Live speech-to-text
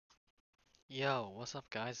Yo, what's up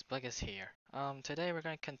guys? Buggus here. Today we're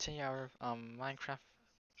gonna continue our Minecraft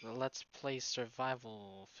Let's Play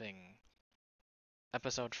survival thing.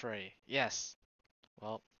 Episode 3. Yes.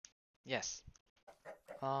 Well, yes.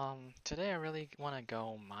 Today I really wanna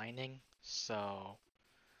go mining, so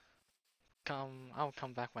I'll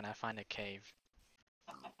come back when I find a cave.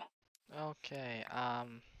 Okay,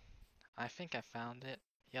 I think I found it.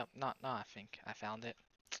 Yep, not I think I found it.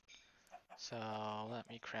 So let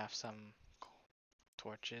me craft some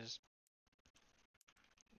torches.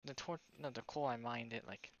 The coal I mined it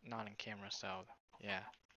like not in camera, so yeah.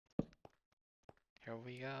 Here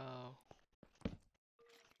we go.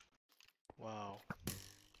 Whoa.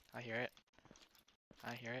 I hear it.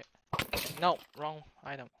 I hear it. No, wrong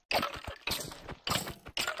item.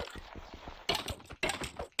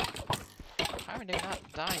 How are they not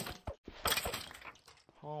dying?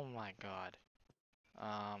 Oh my god.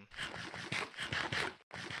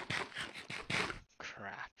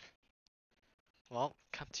 Crap. Well,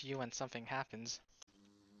 cut to you when something happens.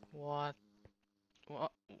 What?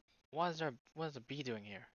 What? What is a bee doing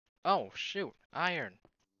here? Oh, shoot. Iron.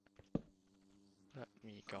 Let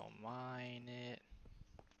me go mine it.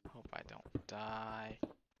 Hope I don't die.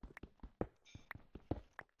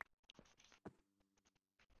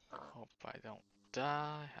 Hope I don't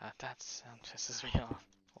die. That sound pisses me off.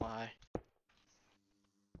 Why?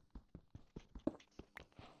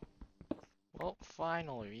 Well,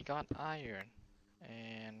 finally, we got iron.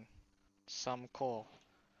 And some coal.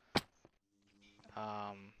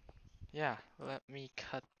 Yeah, let me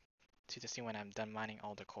cut to the scene when I'm done mining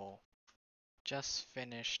all the coal. Just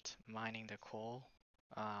finished mining the coal.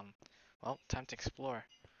 Well, time to explore.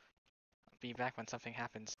 Be back when something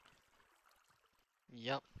happens.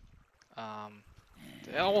 Yup. Oh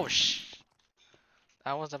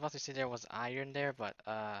I was about to say there was iron there, but,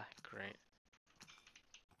 great.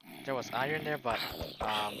 There was iron there, but,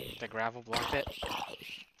 the gravel blocked it.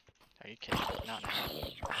 Are you kidding? Not now.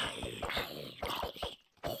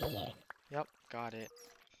 Yep, got it.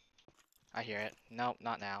 I hear it. Nope,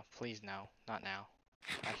 not now. Please no. Not now.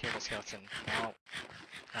 I hear the skeleton. No.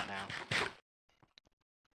 Not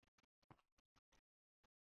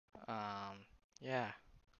now. Yeah.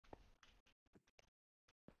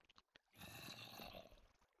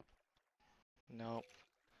 Nope.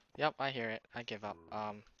 Yep, I hear it. I give up.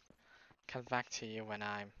 Come back to you when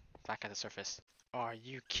I'm back at the surface. Are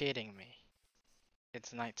you kidding me?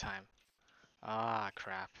 It's nighttime. Ah,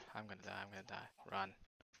 crap. I'm gonna die. I'm gonna die. Run.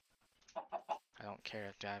 I don't care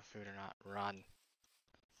if I have food or not. Run.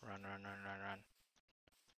 Run, run, run, run, run.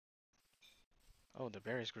 Oh, the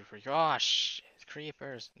berries grew for you. Oh, shit.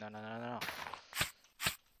 Creepers. No, no, no, no.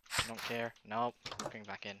 I don't care. Nope. Looking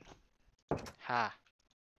back in. Ha.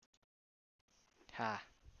 Ha.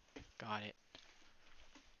 Got it.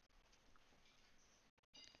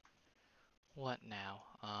 What now?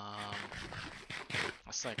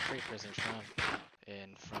 I saw creepers in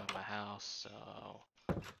front of my house, so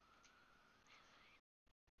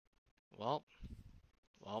well,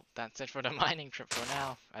 that's it for the mining trip for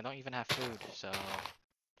now. I don't even have food, so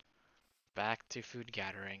back to food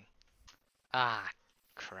gathering. Ah,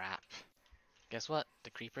 crap. Guess what?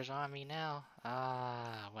 The creepers are on me now.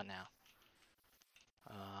 Ah, what now?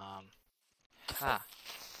 Ha.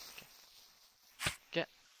 Get.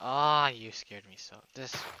 Ah, you scared me so.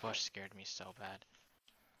 This bush scared me so bad.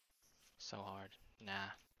 So hard.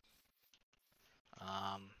 Nah.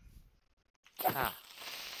 Ha.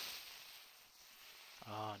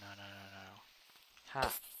 Oh, no, no, no, no.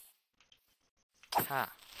 Ha. Ha.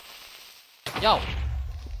 Yo!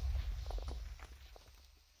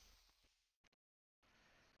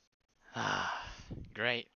 Ah,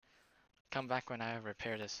 great. Come back when I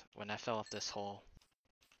repair this, when I fell off this hole.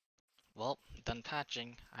 Well, done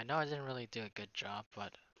patching. I know I didn't really do a good job,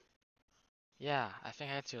 but yeah, I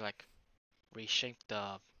think I had to like reshape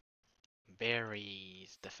the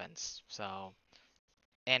berries defense, so,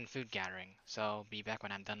 and food gathering. So be back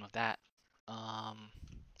when I'm done with that.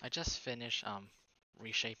 I just finished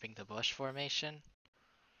reshaping the bush formation,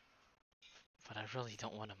 but I really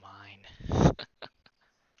don't want to mine.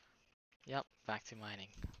 Yep, back to mining.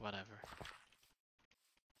 Whatever.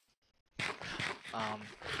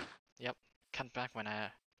 Yep, come back when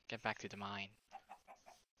I get back to the mine.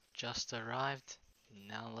 Just arrived.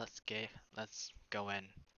 Now let's go in.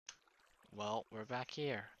 Well, we're back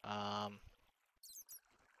here.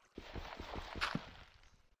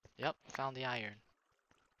 Yep, found the iron.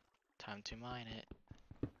 Time to mine it.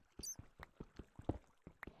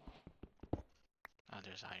 Oh,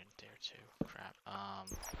 there's iron there too. Crap.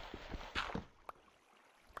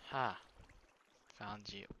 Ha.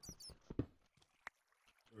 Found you.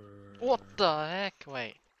 What the heck?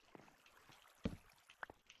 Wait. I'm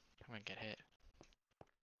gonna get hit.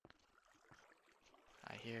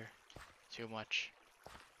 I hear too much.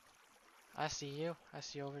 I see you. I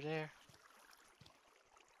see you over there.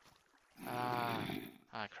 Ah,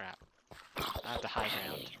 crap. I have the high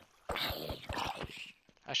ground.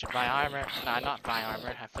 I should buy armor. Nah, not buy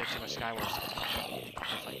armor. I played too much Skywars.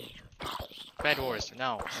 Bed Wars.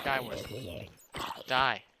 No, Skywars.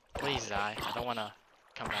 Die. Please die. I don't wanna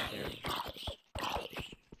come back here.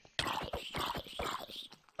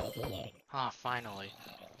 Ah, finally.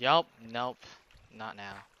 Yup. Nope. Not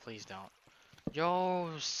now. Please don't. Yo,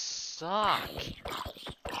 suck.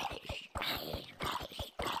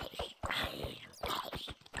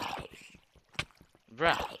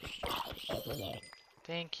 Bruh.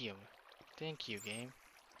 Thank you. Thank you, game.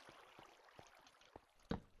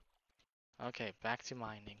 Okay, back to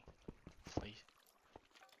mining. Please.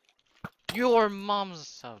 Your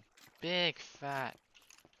mom's a big fat.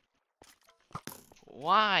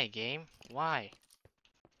 Why, game? Why?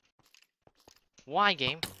 Why,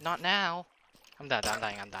 game? Not now. I'm dead. I'm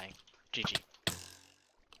dying. I'm dying. GG.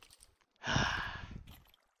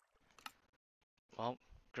 Well,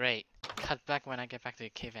 great. Cut back when I get back to the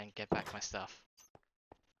cave and get back my stuff.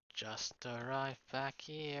 Just arrived back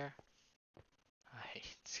here. I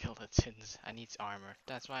hate skeletons. I need armor.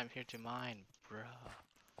 That's why I'm here to mine, bruh.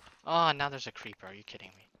 Oh, now there's a creeper. Are you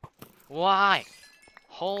kidding me? Why?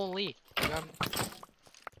 Holy.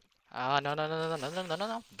 Ah, no, no, no, no, no, no, no, no,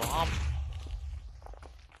 no. Bomb.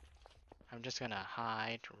 I'm just gonna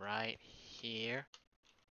hide right here.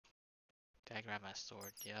 Did I grab my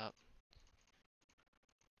sword? Yup.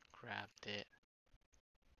 Grabbed it.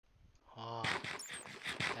 Oh,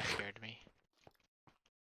 that scared me.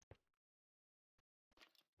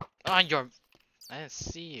 Oh, I didn't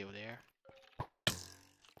see you there.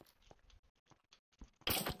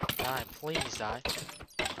 Die, please die.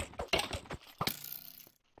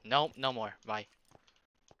 Nope, no more. Bye.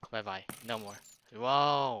 Bye bye. No more.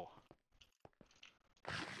 Whoa.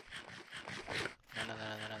 No, no, no,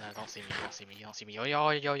 no, no, no. Don't see me. Don't see me. You don't see me. Yo, yo,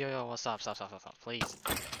 yo, yo, yo. Stop, stop, stop, stop, stop. Please.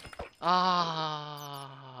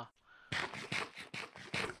 Ah.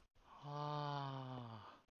 Ah.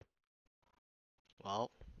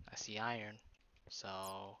 Well, I see iron.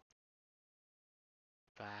 So,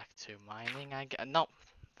 back to mining, I guess. No.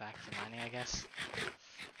 Back to mining, I guess.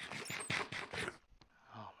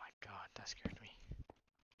 Oh my god, that scared me.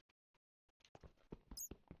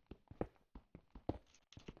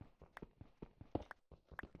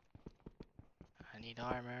 I need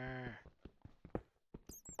armor.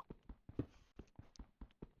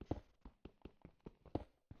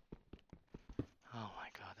 Oh my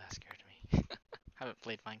god, that scared me. Haven't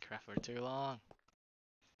played Minecraft for too long.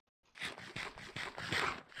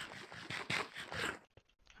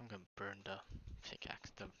 I'm gonna burn the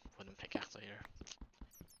pickaxe, the wooden pickaxe later.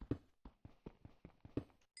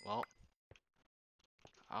 Well,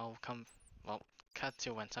 I'll come, well, cut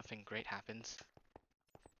to when something great happens.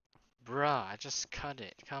 Bruh, I just cut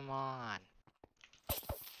it, come on.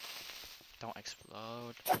 Don't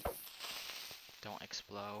explode. Don't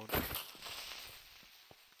explode.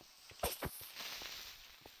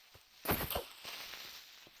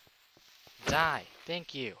 Die,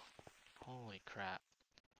 thank you. Holy crap.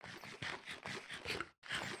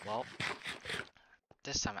 Well,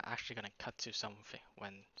 this time I'm actually gonna cut to something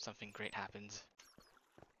when something great happens.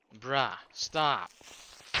 Bruh, stop.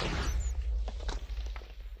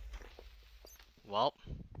 Well,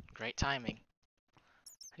 great timing.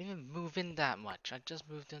 I didn't even move in that much. I just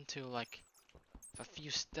moved into like a few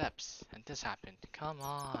steps and this happened. Come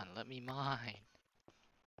on, let me mine.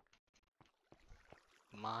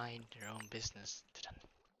 Mind your own business.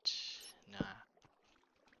 Nah.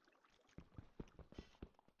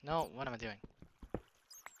 No, what am I doing?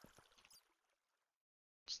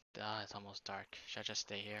 It's almost dark. Should I just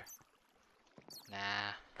stay here?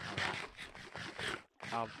 Nah, alright.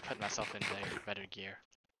 I'll put myself in better gear.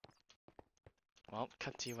 Well,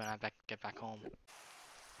 cut to you when I get back home.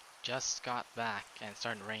 Just got back and it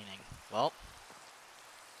started raining. Well,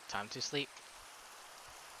 time to sleep.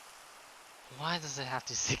 Why does it have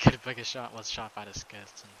to say goodbye was shot by the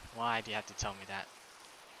skeleton? Why do you have to tell me that?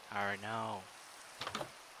 I already know.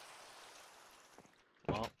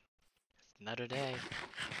 Well, it's another day.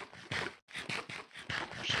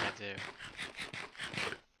 What should I do?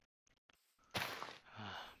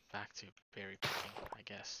 Back to berry picking, I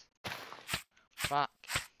guess. Fuck.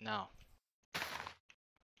 No.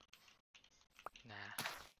 Nah.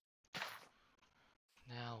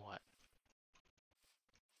 Now what?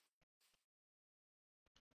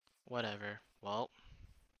 Whatever. Well.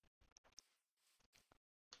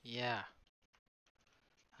 Yeah.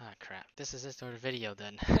 Ah, crap. This is it for the video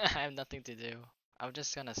then. I have nothing to do. I'm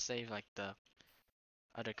just gonna save like the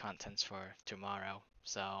other contents for tomorrow.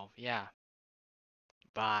 So, yeah.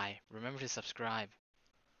 Bye. Remember to subscribe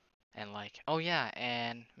and like. Oh yeah,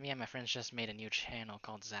 and me and my friends just made a new channel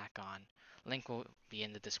called Zakon. Link will be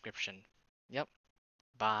in the description. Yep.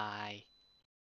 Bye.